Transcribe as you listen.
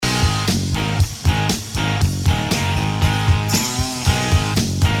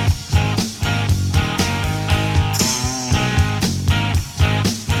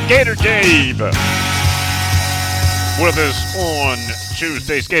Gator Dave with us on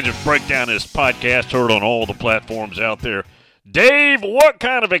Tuesdays. Gators break down his podcast, heard on all the platforms out there. Dave, what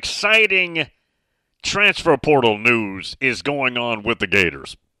kind of exciting transfer portal news is going on with the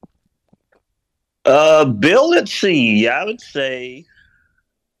Gators? Bill, let's see. I would say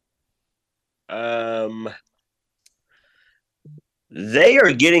they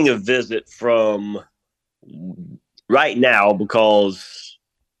are getting a visit from right now because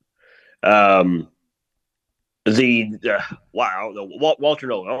Walter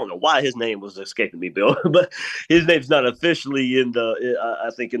Nolan. I don't know why his name was escaping me, Bill, but his name's not officially in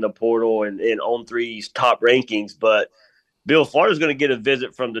the portal and on three's top rankings. But Bill, Florida's going to get a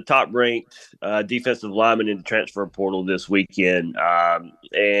visit from the top-ranked defensive lineman in the transfer portal this weekend,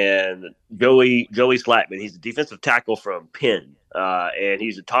 and Joey Slackman. He's a defensive tackle from Penn, and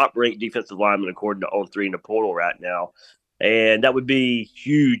he's a top-ranked defensive lineman according to On3 in the portal right now. And that would be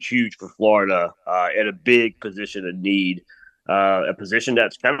huge for Florida at a big position of need, a position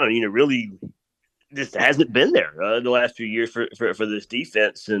that's kind of really just hasn't been there the last few years for this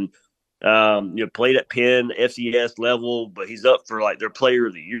defense. And played at Penn, FCS level, but he's up for like their Player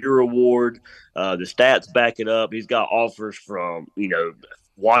of the Year award. The stats back it up. He's got offers from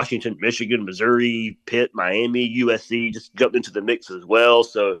Washington, Michigan, Missouri, Pitt, Miami, USC. Just jumped into the mix as well.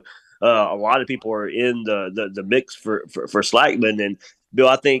 So a lot of people are in the mix for Slackman. And Bill,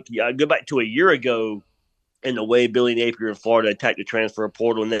 I think I go back to a year ago. And the way Billy Napier in Florida attacked the transfer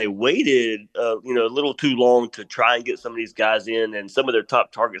portal, and they waited, a little too long to try and get some of these guys in, and some of their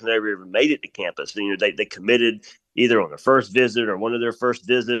top targets never even made it to campus. They committed either on their first visit or one of their first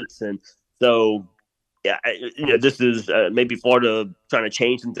visits, and so this is maybe Florida trying to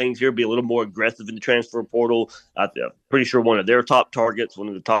change some things here, be a little more aggressive in the transfer portal. I'm pretty sure one of their top targets, one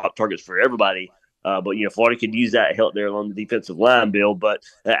of the top targets for everybody. But Florida could use that help there along the defensive line, Bill. But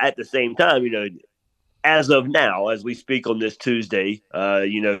at the same time, as of now, as we speak on this Tuesday,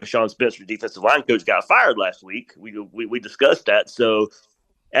 Sean Spencer, defensive line coach, got fired last week. We discussed that. So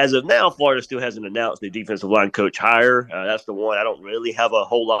as of now, Florida still hasn't announced the defensive line coach hire. That's the one I don't really have a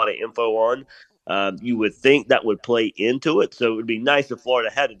whole lot of info on. You would think that would play into it. So it would be nice if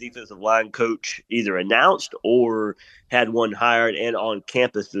Florida had a defensive line coach either announced or had one hired and on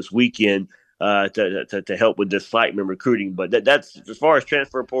campus this weekend. To help with this Slackman recruiting, but that's as far as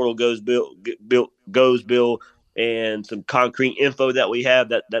transfer portal goes, Bill, and some concrete info that we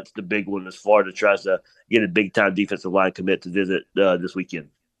have. That's the big one as Florida tries to get a big time defensive line commit to visit this weekend.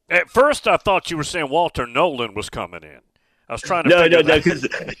 At first, I thought you were saying Walter Nolan was coming in. I was trying to no, because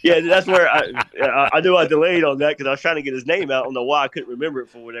that's where I knew I delayed on that because I was trying to get his name out. I don't know why I couldn't remember it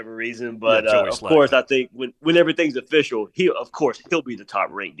for whatever reason, but of course I think when everything's official, he'll be the top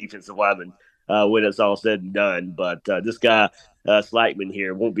ranked defensive lineman when it's all said and done. But this guy, Slackman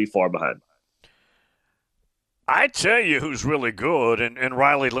here, won't be far behind. I tell you who's really good, and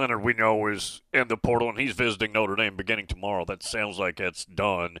Riley Leonard we know is in the portal, and he's visiting Notre Dame beginning tomorrow. That sounds like it's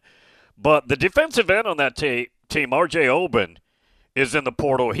done. But the defensive end on that team, R.J. Oben, is in the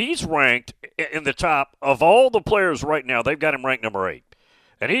portal. He's ranked in the top of all the players right now. They've got him ranked number 8.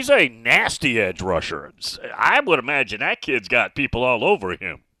 And he's a nasty edge rusher. I would imagine that kid's got people all over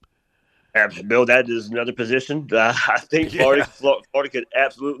him. Bill, that is another position I think Florida could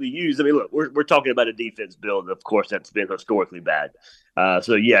absolutely use. I mean, look, we're talking about a defense, Bill, and of course that's been historically bad. That's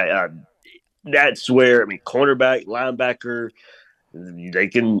where, cornerback, linebacker, they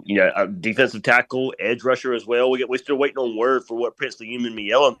can, defensive tackle, edge rusher as well. We're still waiting on word for what Princely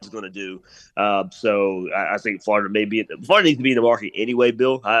Miellem is going to do. So I think Florida needs to be in the market anyway,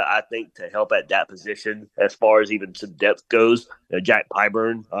 Bill. I think to help at that position as far as even some depth goes. Jack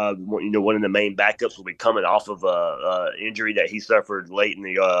Pyburn, one of the main backups, will be coming off of a injury that he suffered late in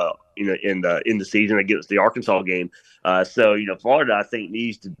the in the season against the Arkansas game. So Florida, I think,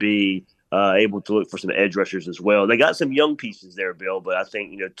 needs to be able to look for some edge rushers as well. They got some young pieces there, Bill, but I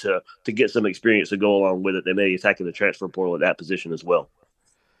think to get some experience to go along with it, they may be attacking the transfer portal at that position as well.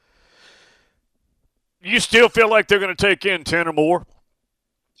 You still feel like they're going to take in 10 or more?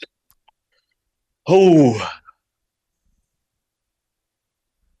 Oh,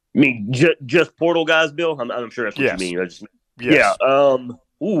 just portal guys, Bill. I'm sure that's what you mean. Yes. Yeah. I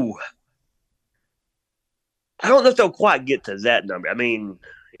don't know if they'll quite get to that number.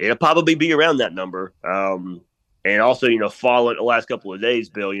 It'll probably be around that number. And also, following the last couple of days,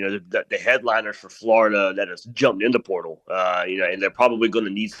 Bill, the headliners for Florida that has jumped into portal, and they're probably going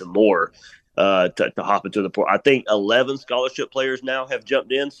to need some more to hop into the portal. I think 11 scholarship players now have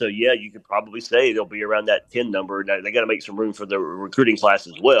jumped in. So, yeah, you could probably say they'll be around that 10 number. Now, they got to make some room for the recruiting class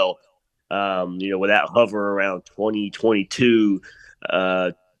as well. With that hover around 2022,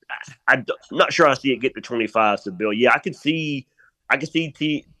 I'm not sure I see it get to 25. So, Bill, yeah, I could see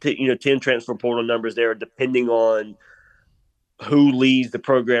 10 transfer portal numbers there, depending on who leads the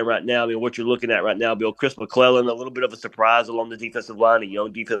program right now. I mean, what you're looking at right now, Bill, Chris McClellan, a little bit of a surprise along the defensive line, a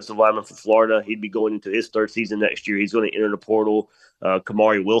young defensive lineman for Florida. He'd be going into his third season next year. He's going to enter the portal.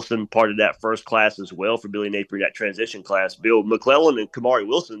 Kamari Wilson, part of that first class as well for Billy Napier, that transition class. Bill McClellan and Kamari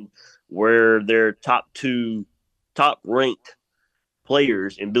Wilson were their top ranked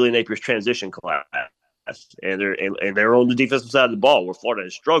players in Billy Napier's transition class, and they're on the defensive side of the ball where Florida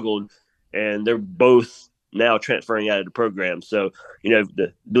has struggled, and they're both now transferring out of the program. So,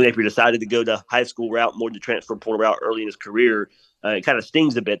 Billy Napier decided to go the high school route more than the transfer portal route early in his career. It kind of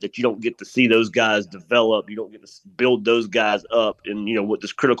stings a bit that you don't get to see those guys develop. You don't get to build those guys up, and what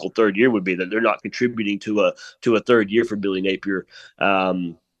this critical third year would be, that they're not contributing to a third year for Billy Napier.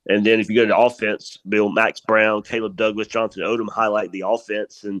 And then if you go to offense, Bill, Max Brown, Caleb Douglas, Johnson Odom highlight the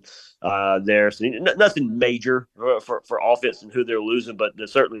offense, and there's nothing major for offense and who they're losing, but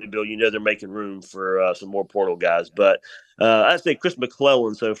certainly, Bill, they're making room for some more portal guys. But I'd say Chris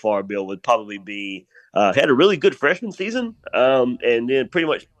McClellan so far, Bill, would probably be had a really good freshman season, and then pretty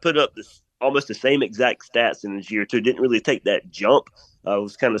much put up almost the same exact stats in his year two. Didn't really take that jump.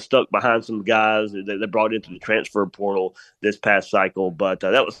 Was kind of stuck behind some guys that they brought into the transfer portal this past cycle. But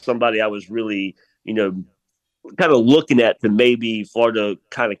that was somebody I was really, kind of looking at to maybe Florida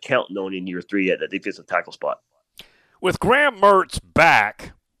kind of counting on in year three at that defensive tackle spot. With Graham Mertz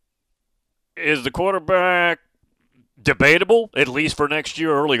back, is the quarterback debatable, at least for next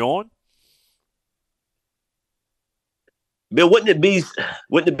year early on? Bill, wouldn't it be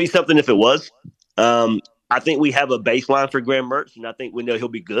something if it was? I think we have a baseline for Graham Mertz, and I think we know he'll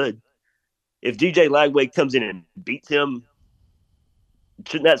be good. If DJ Lagway comes in and beats him,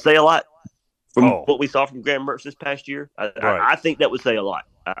 shouldn't that say a lot from what we saw from Graham Mertz this past year? I think that would say a lot.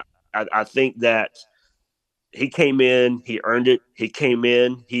 I think that he came in, he earned it. He came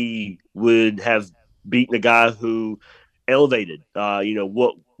in, he would have beaten a guy who elevated,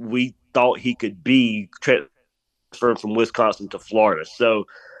 what we thought he could be, transferred from Wisconsin to Florida. So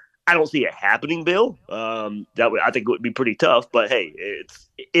I don't see it happening, Bill. I think it would be pretty tough. But hey,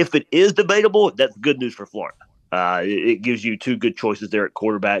 if it is debatable, that's good news for Florida. It gives you two good choices there at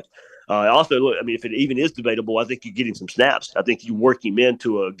quarterback. Also, look, I mean, if it even is debatable, I think you're getting some snaps. I think you work him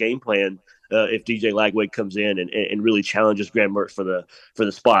into a game plan if DJ Lagway comes in and really challenges Graham Mertz for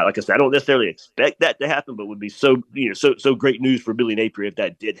the spot. Like I said, I don't necessarily expect that to happen, but it would be so great news for Billy Napier if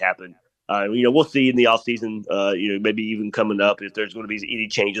that did happen. We'll see in the offseason, maybe even coming up if there's going to be any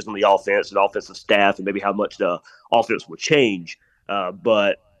changes on the offense and offensive staff and maybe how much the offense will change.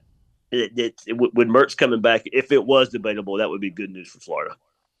 But with Mertz coming back, if it was debatable, that would be good news for Florida.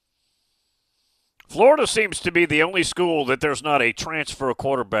 Florida seems to be the only school that there's not a transfer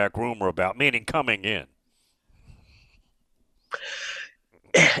quarterback rumor about, meaning coming in.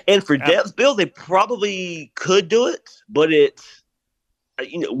 And for depth, Bill, they probably could do it, but it's,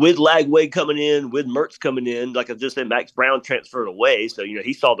 with Lagway coming in, with Mertz coming in, like I just said, Max Brown transferred away, so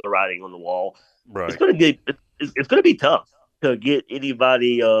he saw the writing on the wall. Right. It's going to be tough to get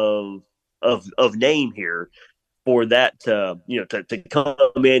anybody of name here for that to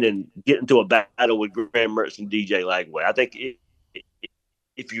come in and get into a battle with Graham Mertz and DJ Lagway. I think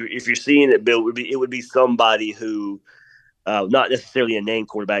if you're seeing it, Bill, it would be somebody who. Not necessarily a name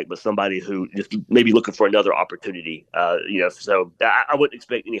quarterback, but somebody who just maybe looking for another opportunity. So I wouldn't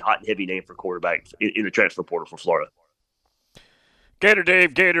expect any hot and heavy name for quarterbacks in the transfer portal for Florida. Gator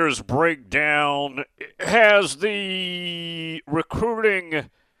Dave, Gators breakdown. Has the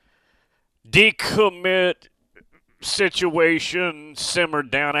recruiting decommit situation simmered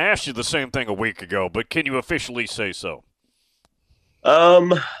down? I asked you the same thing a week ago, but can you officially say so?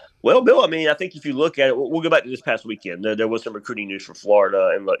 Well, Bill, I mean, I think if you look at it, we'll go back to this past weekend. There was some recruiting news for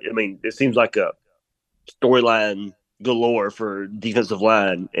Florida, and I mean, it seems like a storyline galore for defensive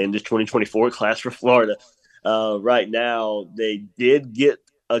line in this 2024 class for Florida. Right now, they did get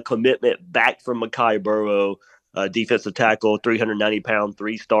a commitment back from Mekhi Burrow, defensive tackle, 390-pound,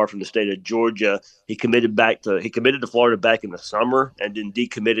 3-star from the state of Georgia. He committed to Florida back in the summer and then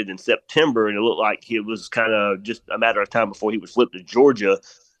decommitted in September, and it looked like it was kind of just a matter of time before he would flip to Georgia.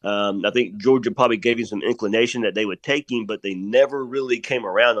 I think Georgia probably gave him some inclination that they would take him, but they never really came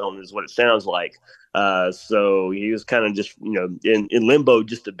around on him, is what it sounds like. So he was kind of just, in limbo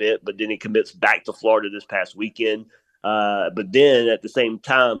just a bit, but then he commits back to Florida this past weekend. But then at the same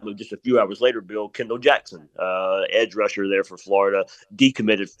time, just a few hours later, Bill, Kendall Jackson, edge rusher there for Florida,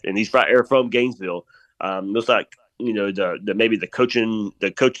 decommitted, and he's from Gainesville. Looks like the maybe the coaching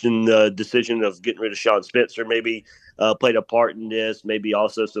decision of getting rid of Sean Spencer maybe played a part in this. Maybe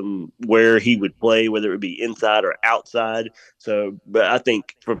also some where he would play, whether it be inside or outside. So, but I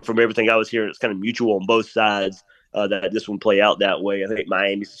think from everything I was hearing, it's kind of mutual on both sides that this one play out that way. I think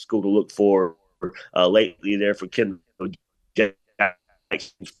Miami's the school to look for lately there for Kendall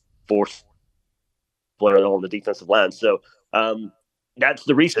Jackson, fourth player on the defensive line. So that's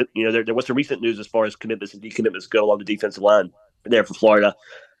the recent. There was some recent news as far as commitments and decommitments go on the defensive line there for Florida.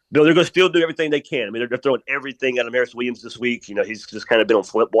 Bill, they're going to still do everything they can. I mean, they're throwing everything at Amaris Williams this week. He's just kind of been on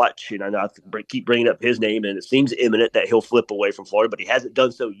flip watch. I keep bringing up his name, and it seems imminent that he'll flip away from Florida, but he hasn't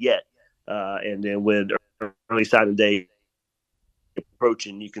done so yet. And then with early signing day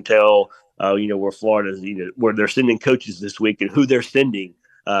approaching, you can tell, where Florida's, where they're sending coaches this week and who they're sending.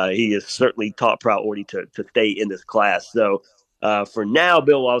 He is certainly top priority to stay in this class. So for now,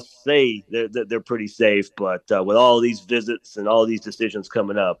 Bill, I'll say they're pretty safe. But with all these visits and all these decisions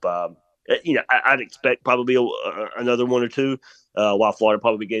coming up, I'd expect probably another one or two, while Florida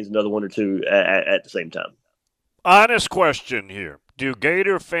probably gains another one or two at the same time. Honest question here. Do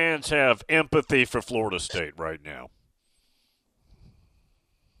Gator fans have empathy for Florida State right now?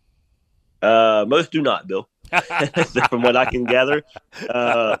 Most do not, Bill. From what I can gather,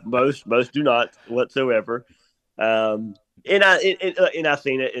 most do not whatsoever. And I've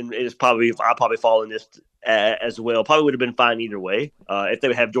seen it, and it's probably I probably fall in this as well. Probably would have been fine either way. If they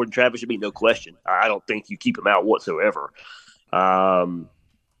would have Jordan Travis, it'd be no question. I don't think you keep him out whatsoever.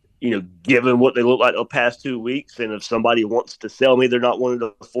 Given what they look like the past 2 weeks, and if somebody wants to sell me, they're not one of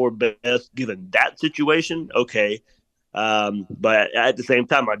the four best. Given that situation, okay. But at the same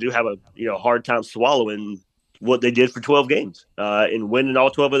time, I do have a hard time swallowing what they did for 12 games and winning all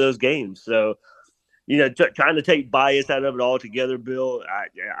 12 of those games. So, trying to take bias out of it altogether, Bill,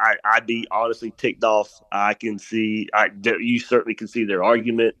 I'd be honestly ticked off. I can see, you certainly can see their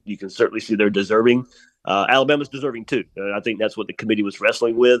argument. You can certainly see they're deserving. Alabama's deserving too. I think that's what the committee was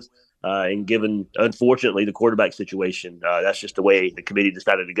wrestling with. And given, unfortunately, the quarterback situation, that's just the way the committee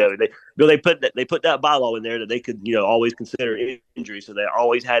decided to go. They put that bylaw in there that they could, always consider injury, so they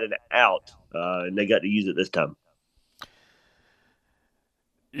always had an out, and they got to use it this time.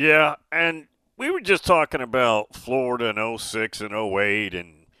 Yeah, and we were just talking about Florida in 06 and 08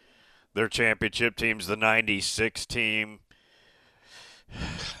 and their championship teams, the 96 team.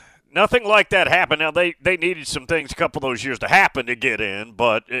 Nothing like that happened. Now, they needed some things a couple of those years to happen to get in,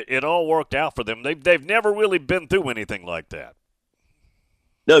 but it all worked out for them. They've never really been through anything like that.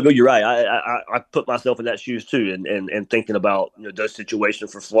 No, you're right. I put myself in that shoes too, and thinking about those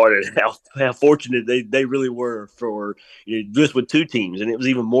situations for Florida and how fortunate they really were for just with two teams, and it was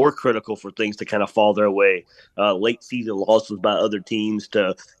even more critical for things to kind of fall their way. Late season losses by other teams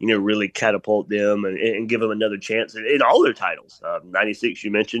to really catapult them and give them another chance in all their titles. 96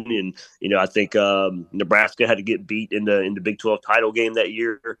 you mentioned, and I think Nebraska had to get beat in the Big 12 title game that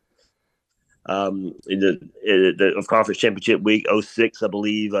year. In the conference championship week 06, I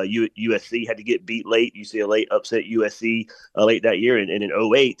believe USC had to get beat late. UCLA upset USC late that year, and in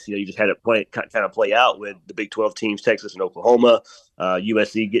 08, you just had it kind of play out with the Big 12 teams, Texas and Oklahoma.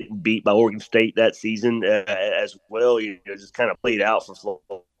 USC getting beat by Oregon State that season as well. Just kind of played out for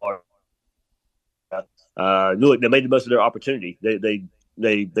Florida. Look, they made the most of their opportunity.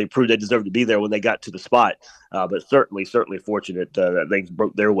 They proved they deserved to be there when they got to the spot, but certainly fortunate that things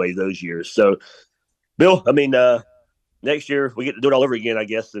broke their way those years. So, Bill, I mean, next year we get to do it all over again, I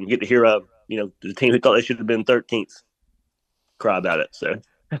guess, and get to hear, the team who thought they should have been 13th cry about it. So,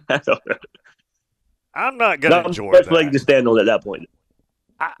 I'm not going to enjoy that. Leg to stand on at that point.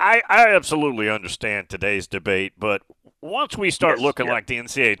 I absolutely understand today's debate, but once we start looking like the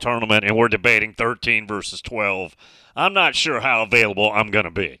NCAA tournament and we're debating 13 versus 12, I'm not sure how available I'm going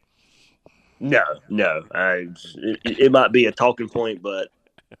to be. No. It might be a talking point, but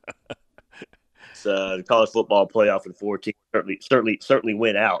the college football playoff and 14 certainly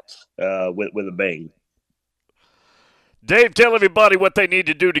went out with a bang. Dave, tell everybody what they need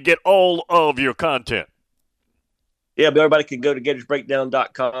to do to get all of your content. Yeah, but everybody can go to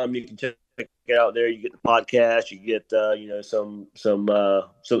GatorsBreakdown.com. You can check it out there. You get the podcast. You get some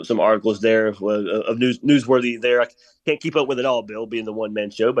articles there of newsworthy there. I can't keep up with it all, Bill, being the one man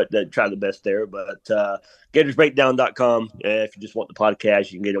show, but try the best there. But GatorsBreakdown.com. If you just want the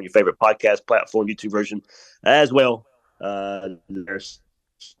podcast, you can get it on your favorite podcast platform, YouTube version as well.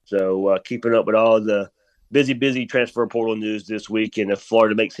 So keeping up with all the busy transfer portal news this week, and if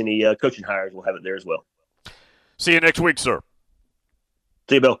Florida makes any coaching hires, we'll have it there as well. See you next week, sir.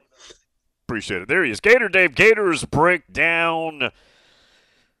 See you, Bill. Appreciate it. There he is. Gator Dave, Gators Breakdown.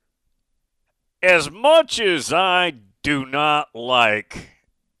 as much as I do not like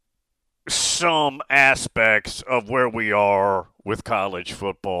some aspects of where we are with college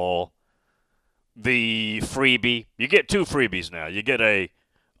football, the freebie, you get two freebies now. You get a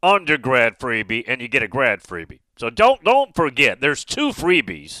undergrad freebie and you get a grad freebie. So don't forget, there's two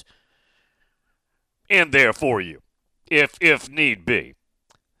freebies in there for you, if need be.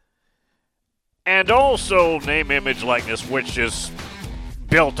 And also name, image, likeness, which is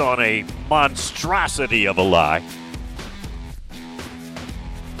built on a monstrosity of a lie.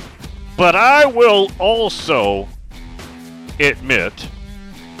 But I will also admit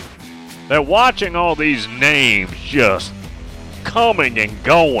that watching all these names just coming and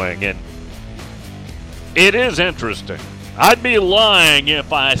going, and it is interesting. I'd be lying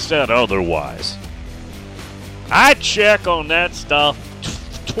if I said otherwise. I check on that stuff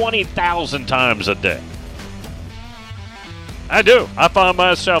 20,000 times a day. I do. I find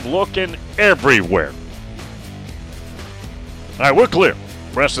myself looking everywhere. All right, we're clear.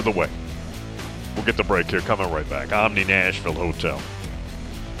 Rest of the way. We'll get the break here. Coming right back. Omni Nashville Hotel.